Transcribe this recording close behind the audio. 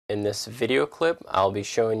In this video clip, I'll be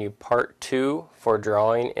showing you part 2 for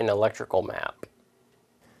drawing an electrical map.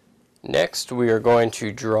 Next, we are going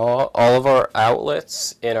to draw all of our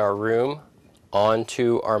outlets in our room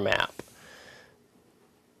onto our map.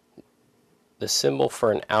 The symbol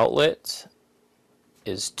for an outlet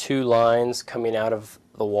is 2 lines coming out of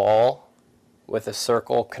the wall with a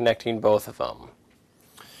circle connecting both of them.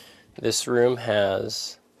 This room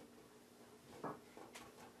has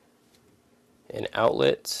an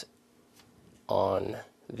outlet on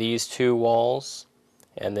these 2 walls,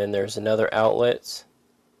 and then there's another outlet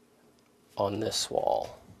on this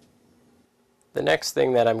wall. The next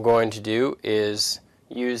thing that I'm going to do is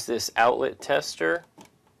use this outlet tester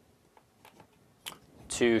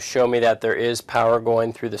to show me that there is power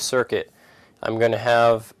going through the circuit. I'm going to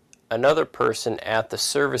have another person at the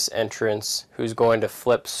service entrance who's going to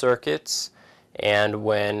flip circuits, and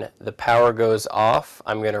when the power goes off,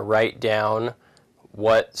 I'm going to write down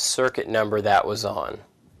what circuit number that was on.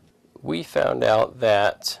 We found out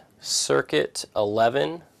that circuit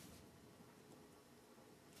 11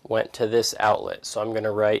 went to this outlet, so I'm going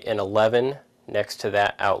to write an 11 next to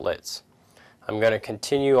that outlet. I'm going to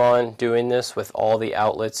continue on doing this with all the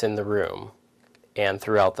outlets in the room and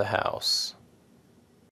throughout the house.